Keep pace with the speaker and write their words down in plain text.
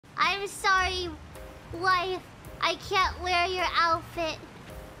I'm sorry, wife. I can't wear your outfit.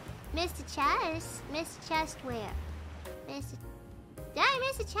 Mr. Chest? Mr. Chest where? Mr. Did I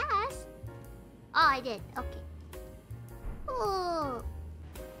miss a chest? Oh, I did. Okay. Ooh.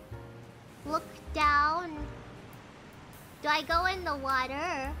 Look down. Do I go in the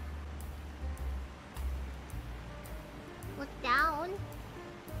water? Look down.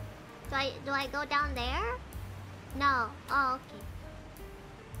 Do I go down there? No. Oh, okay.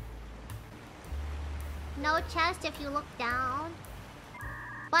 No chest if you look down.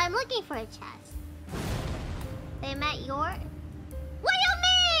 But I'm looking for a chest. They met your... What do you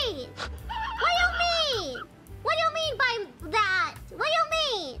mean? What do you mean? What do you mean by that? What do you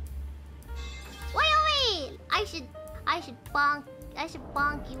mean? What do you mean? I should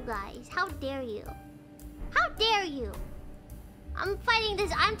bonk you guys. How dare you? How dare you? I'm fighting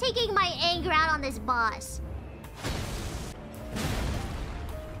this. I'm taking my anger out on this boss.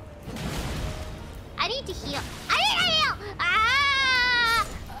 I need to heal. I need to heal! Ah!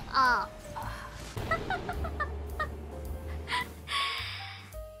 Oh.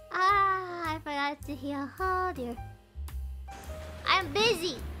 I forgot to heal. Oh dear. I'm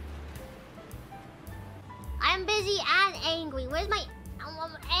busy. I'm busy and angry. Where's my...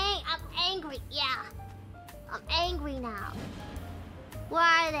 I'm angry. Yeah. I'm angry now. Where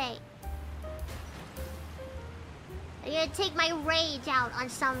are they? I'm gonna take my rage out on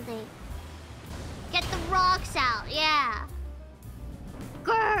something. Get the rocks out. Yeah.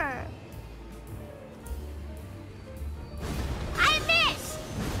 Grr. I missed.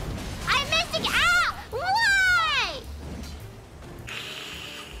 I missed again. Ow! Why?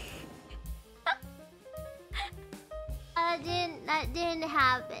 That didn't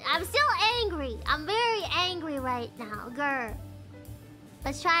happen. I'm still angry. I'm very angry right now. Grr.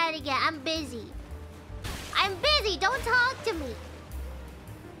 Let's try it again. I'm busy. I'm busy. Don't talk to me.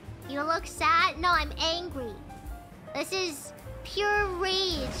 You look sad? No, I'm angry. This is pure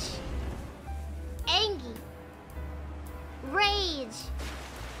rage. Angy. Rage.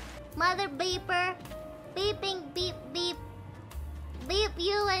 Mother beeper. Beeping beep beep. Beep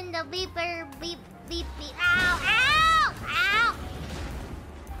you and the beeper. Beep beep beep. Ow! Ow! Ow!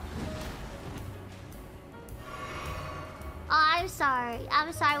 Oh, I'm sorry.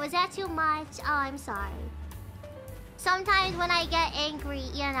 I'm sorry. Was that too much? Oh, I'm sorry. Sometimes when I get angry,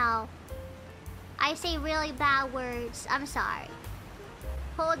 you know, I say really bad words. I'm sorry.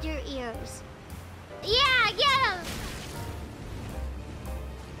 Hold your ears. Yeah, get him!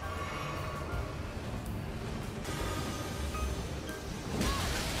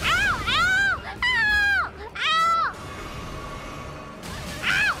 Ow! Ow! Ow! Ow!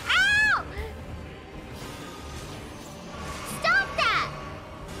 Ow! Ow! Stop that!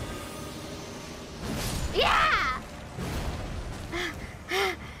 Yeah!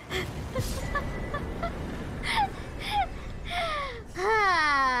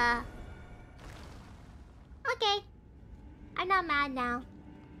 Okay. I'm not mad now.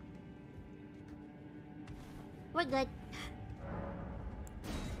 We're good.